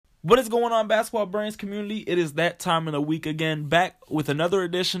What is going on, Basketball Brains community? It is that time of the week again, back with another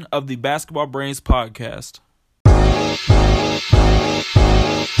edition of the Basketball Brains podcast.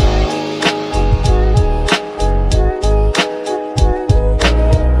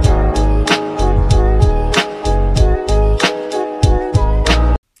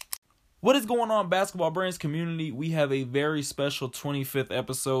 What is going on, Basketball Brains community? We have a very special 25th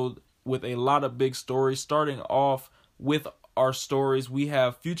episode with a lot of big stories. Starting off with our stories, we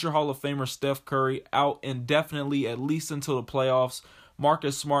have future Hall of Famer Steph Curry out indefinitely, at least until the playoffs.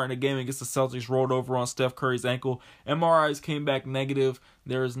 Marcus Smart in a game against the Celtics rolled over on Steph Curry's ankle. MRIs came back negative.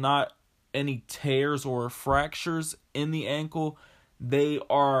 There is not any tears or fractures in the ankle. They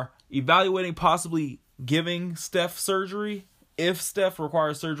are evaluating possibly giving Steph surgery. If Steph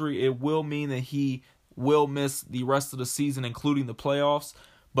requires surgery, it will mean that he will miss the rest of the season, including the playoffs.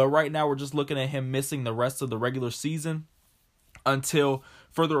 But right now, we're just looking at him missing the rest of the regular season until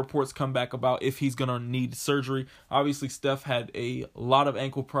further reports come back about if he's going to need surgery. Obviously, Steph had a lot of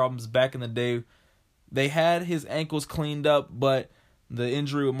ankle problems back in the day. They had his ankles cleaned up, but the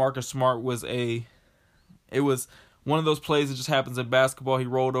injury with Marcus Smart was one of those plays that just happens in basketball. He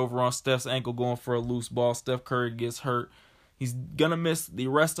rolled over on Steph's ankle going for a loose ball. Steph Curry gets hurt. He's going to miss the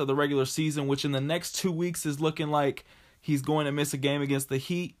rest of the regular season, which in the next 2 weeks is looking like he's going to miss a game against the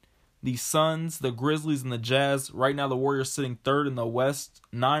Heat, the Suns, the Grizzlies, and the Jazz. Right now, the Warriors sitting third in the West,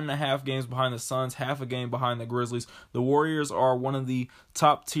 9.5 games behind the Suns, half a game behind the Grizzlies. The Warriors are one of the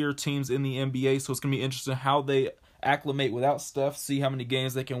top-tier teams in the NBA, so it's going to be interesting how they acclimate without Steph, see how many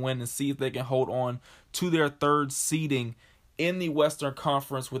games they can win, and see if they can hold on to their third seeding in the Western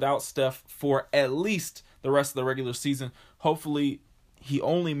Conference without Steph for at least the rest of the regular season. Hopefully, he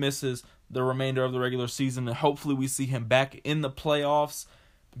only misses the remainder of the regular season, and hopefully we see him back in the playoffs,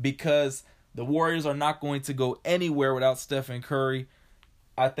 because the Warriors are not going to go anywhere without Stephen Curry.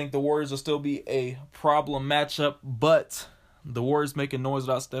 I think the Warriors will still be a problem matchup, but the Warriors making noise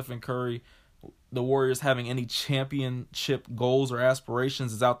without Stephen Curry, the Warriors having any championship goals or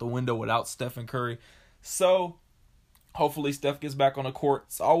aspirations is out the window without Stephen Curry. So, hopefully Steph gets back on the court.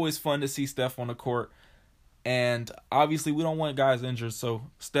 It's always fun to see Steph on the court. And obviously, we don't want guys injured, so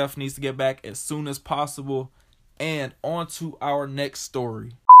Steph needs to get back as soon as possible. And on to our next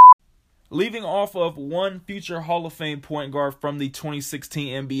story. Leaving off of one future Hall of Fame point guard from the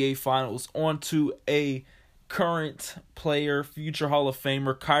 2016 NBA Finals, on to a current player, future Hall of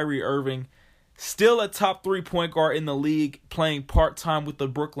Famer, Kyrie Irving. Still a top 3 point guard in the league, playing part-time with the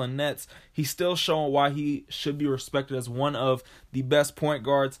Brooklyn Nets. He's still showing why he should be respected as one of the best point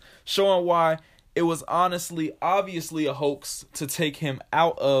guards, showing why it was obviously a hoax to take him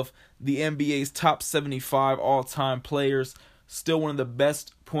out of the NBA's top 75 all-time players. Still one of the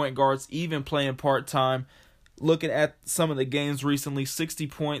best point guards, even playing part-time. Looking at some of the games recently, 60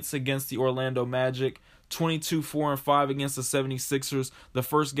 points against the Orlando Magic, 22, 4, and 5 against the 76ers. The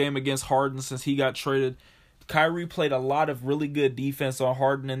first game against Harden since he got traded. Kyrie played a lot of really good defense on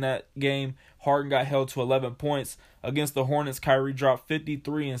Harden in that game. Harden got held to 11 points. Against the Hornets, Kyrie dropped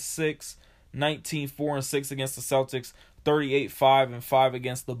 53 and 6. 19, 4, and 6 against the Celtics, 38, 5, and 5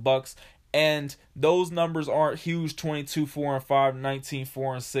 against the Bucks. And those numbers aren't huge, 22, 4, and 5, 19,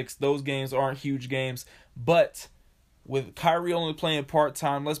 4, and 6. Those games aren't huge games. But with Kyrie only playing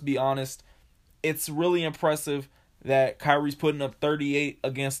part-time, let's be honest, it's really impressive that Kyrie's putting up 38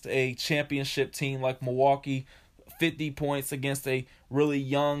 against a championship team like Milwaukee, 50 points against a really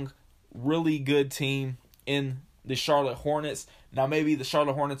young, really good team in the Charlotte Hornets. Now, maybe the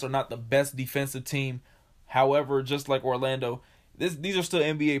Charlotte Hornets are not the best defensive team. However, just like Orlando, these are still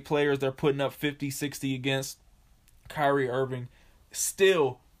NBA players. They're putting up 50, 60 against Kyrie Irving.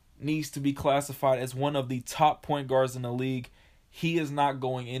 Still needs to be classified as one of the top point guards in the league. He is not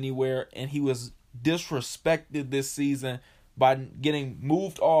going anywhere, and he was disrespected this season by getting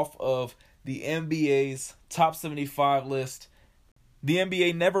moved off of the NBA's top 75 list. The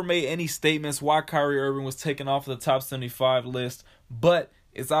NBA never made any statements why Kyrie Irving was taken off of the top 75 list, but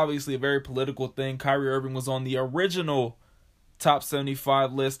it's obviously a very political thing. Kyrie Irving was on the original top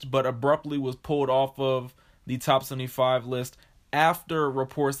 75 list, but abruptly was pulled off of the top 75 list after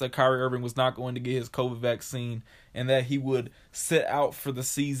reports that Kyrie Irving was not going to get his COVID vaccine and that he would sit out for the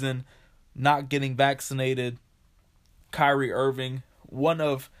season, not getting vaccinated. Kyrie Irving, one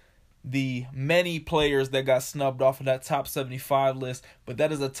of the many players that got snubbed off of that top 75 list, but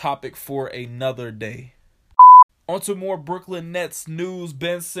that is a topic for another day. On to more Brooklyn Nets news.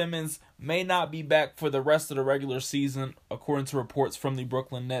 Ben Simmons may not be back for the rest of the regular season, according to reports from the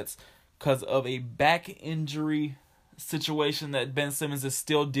Brooklyn Nets, because of a back injury situation that Ben Simmons is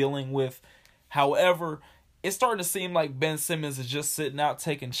still dealing with. However, it's starting to seem like Ben Simmons is just sitting out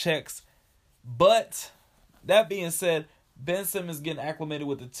taking checks. But that being said, Ben Simmons getting acclimated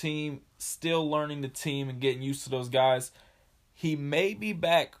with the team, still learning the team and getting used to those guys. He may be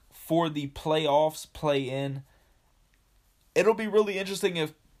back for the playoffs, play-in. It'll be really interesting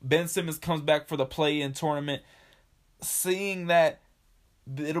if Ben Simmons comes back for the play-in tournament, seeing that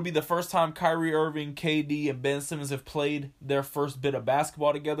it'll be the first time Kyrie Irving, KD, and Ben Simmons have played their first bit of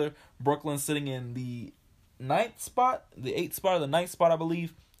basketball together. Brooklyn sitting in the 8th spot, or the 9th spot, I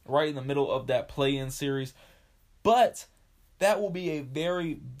believe, right in the middle of that play-in series. But that will be a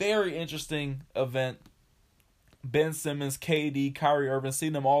very, very interesting event. Ben Simmons, KD, Kyrie Irving,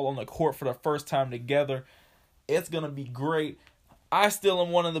 seeing them all on the court for the first time together. It's going to be great. I still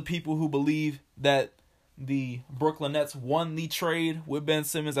am one of the people who believe that the Brooklyn Nets won the trade with Ben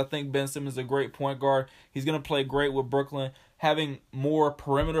Simmons. I think Ben Simmons is a great point guard. He's going to play great with Brooklyn, having more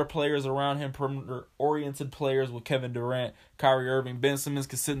perimeter players around him, perimeter-oriented players with Kevin Durant, Kyrie Irving. Ben Simmons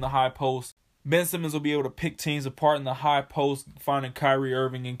can sit in the high post. Ben Simmons will be able to pick teams apart in the high post, finding Kyrie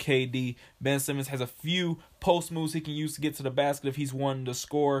Irving and KD. Ben Simmons has a few post moves he can use to get to the basket if he's wanting to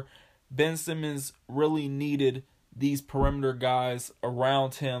score. Ben Simmons really needed these perimeter guys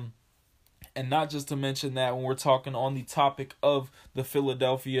around him. And not just to mention that when we're talking on the topic of the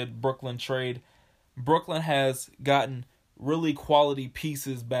Philadelphia-Brooklyn trade, Brooklyn has gotten really quality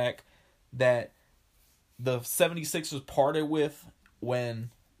pieces back that the 76ers parted with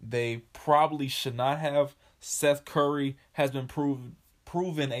when they probably should not have. Steph Curry has been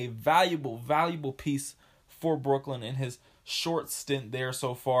proven a valuable piece for Brooklyn in his short stint there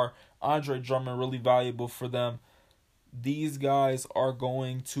so far. Andre Drummond really valuable for them. These guys are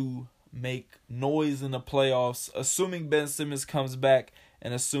going to make noise in the playoffs, assuming Ben Simmons comes back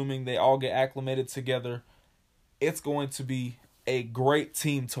and assuming they all get acclimated together. It's going to be a great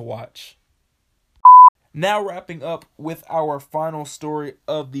team to watch. Now wrapping up with our final story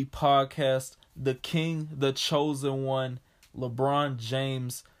of the podcast, the king, the chosen one, LeBron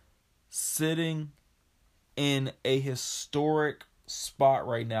James, sitting in a historic spot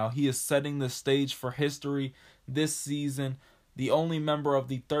right now. He is setting the stage for history this season. The only member of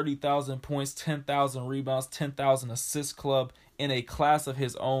the 30,000 points, 10,000 rebounds, 10,000 assists club in a class of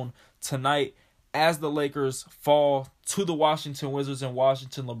his own tonight. As the Lakers fall to the Washington Wizards in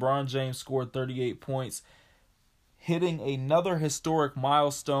Washington, LeBron James scored 38 points, hitting another historic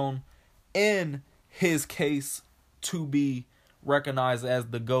milestone in his case to be recognized as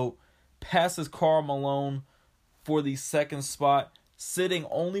the GOAT. Passes Karl Malone for the second spot, sitting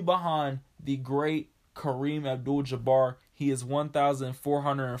only behind the great Kareem Abdul-Jabbar. He is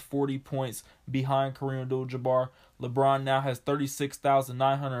 1,440 points behind Kareem Abdul-Jabbar. LeBron now has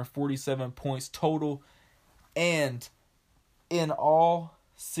 36,947 points total. And in all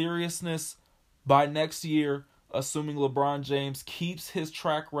seriousness, by next year, assuming LeBron James keeps his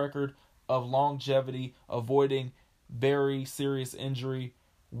track record of longevity, avoiding very serious injury,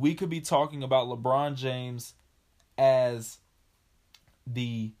 we could be talking about LeBron James as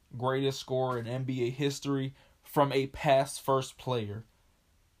the greatest scorer in NBA history from a past first player.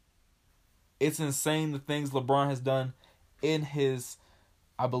 It's insane the things LeBron has done in his,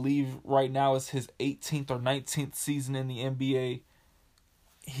 I believe right now is his 18th or 19th season in the NBA.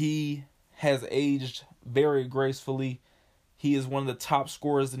 He has aged very gracefully. He is one of the top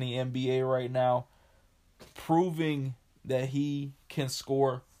scorers in the NBA right now, proving that he can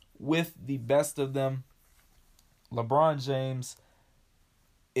score with the best of them. LeBron James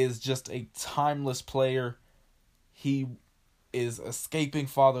is just a timeless player. He is escaping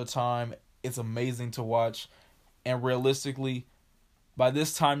father time. It's amazing to watch. And realistically, by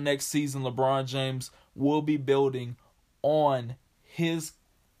this time next season, LeBron James will be building on his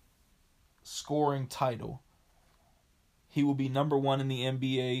scoring title. He will be number one in the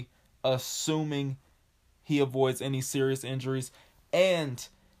NBA, assuming he avoids any serious injuries. And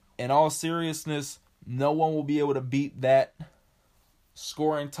in all seriousness, no one will be able to beat that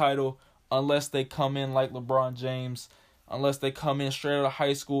scoring title unless they come in like LeBron James, unless they come in straight out of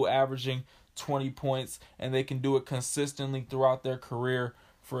high school averaging 20 points, and they can do it consistently throughout their career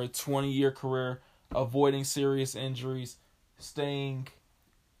for a 20-year career, avoiding serious injuries, staying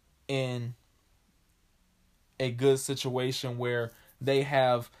in a good situation where they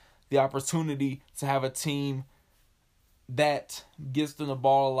have the opportunity to have a team that gives them the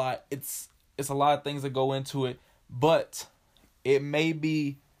ball a lot. It's a lot of things that go into it, but it may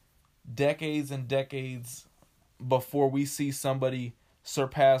be decades and decades before we see somebody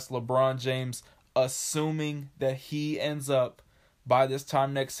surpass LeBron James, assuming that he ends up by this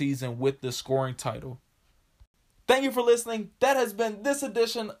time next season with the scoring title. Thank you for listening. That has been this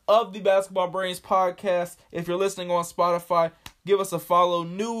edition of the Basketball Brains podcast. If you're listening on Spotify, give us a follow.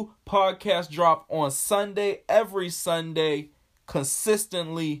 New podcast drop on Sunday, every Sunday,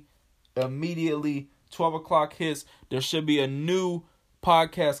 consistently, immediately. 12 o'clock hits. There should be a new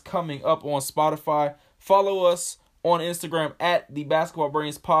podcast coming up on Spotify. Follow us on Instagram at the Basketball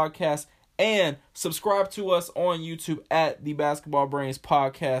Brains Podcast. And subscribe to us on YouTube at the Basketball Brains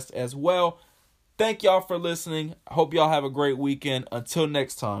Podcast as well. Thank y'all for listening. I hope y'all have a great weekend. Until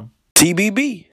next time. TBB.